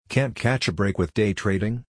Can't catch a break with day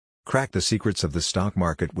trading? Crack the secrets of the stock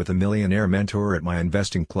market with a millionaire mentor at My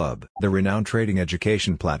Investing Club. The renowned trading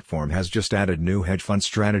education platform has just added new hedge fund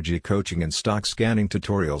strategy coaching and stock scanning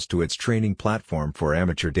tutorials to its training platform for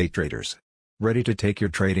amateur day traders. Ready to take your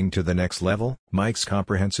trading to the next level? Mike's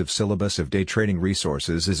comprehensive syllabus of day trading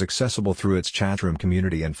resources is accessible through its chatroom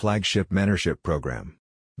community and flagship mentorship program.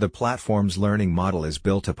 The platform's learning model is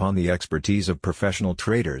built upon the expertise of professional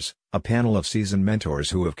traders, a panel of seasoned mentors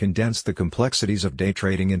who have condensed the complexities of day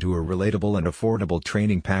trading into a relatable and affordable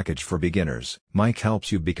training package for beginners. Mike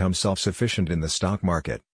helps you become self-sufficient in the stock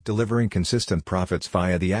market, delivering consistent profits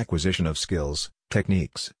via the acquisition of skills,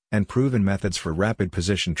 techniques, and proven methods for rapid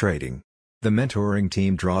position trading. The mentoring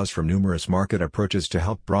team draws from numerous market approaches to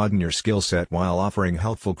help broaden your skill set while offering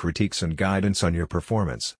helpful critiques and guidance on your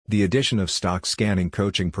performance. The addition of stock scanning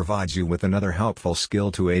coaching provides you with another helpful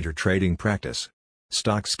skill to aid your trading practice.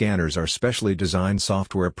 Stock scanners are specially designed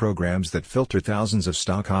software programs that filter thousands of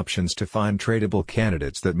stock options to find tradable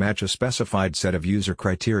candidates that match a specified set of user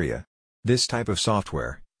criteria. This type of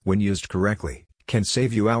software, when used correctly, can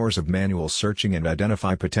save you hours of manual searching and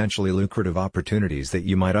identify potentially lucrative opportunities that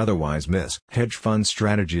you might otherwise miss. Hedge fund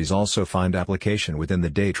strategies also find application within the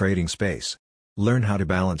day trading space. Learn how to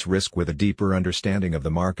balance risk with a deeper understanding of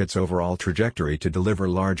the market's overall trajectory to deliver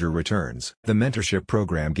larger returns. The mentorship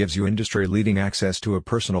program gives you industry-leading access to a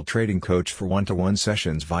personal trading coach for one-to-one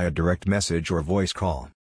sessions via direct message or voice call.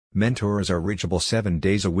 Mentors are reachable 7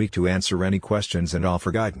 days a week to answer any questions and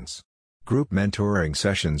offer guidance. Group mentoring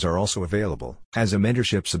sessions are also available. As a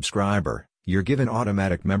mentorship subscriber, you're given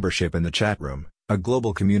automatic membership in the chat room, a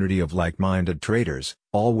global community of like-minded traders,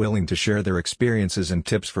 all willing to share their experiences and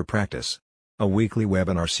tips for practice. A weekly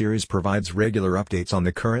webinar series provides regular updates on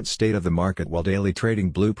the current state of the market, while daily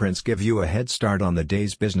trading blueprints give you a head start on the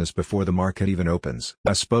day's business before the market even opens.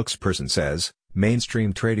 A spokesperson says,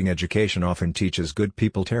 "Mainstream trading education often teaches good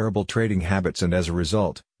people terrible trading habits, and as a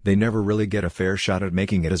result, they never really get a fair shot at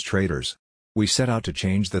making it as traders. We set out to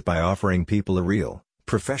change that by offering people a real,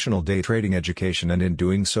 professional day trading education, and in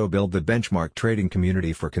doing so build the benchmark trading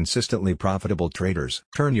community for consistently profitable traders."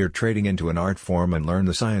 Turn your trading into an art form and learn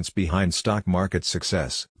the science behind stock market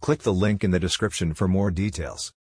success. Click the link in the description for more details.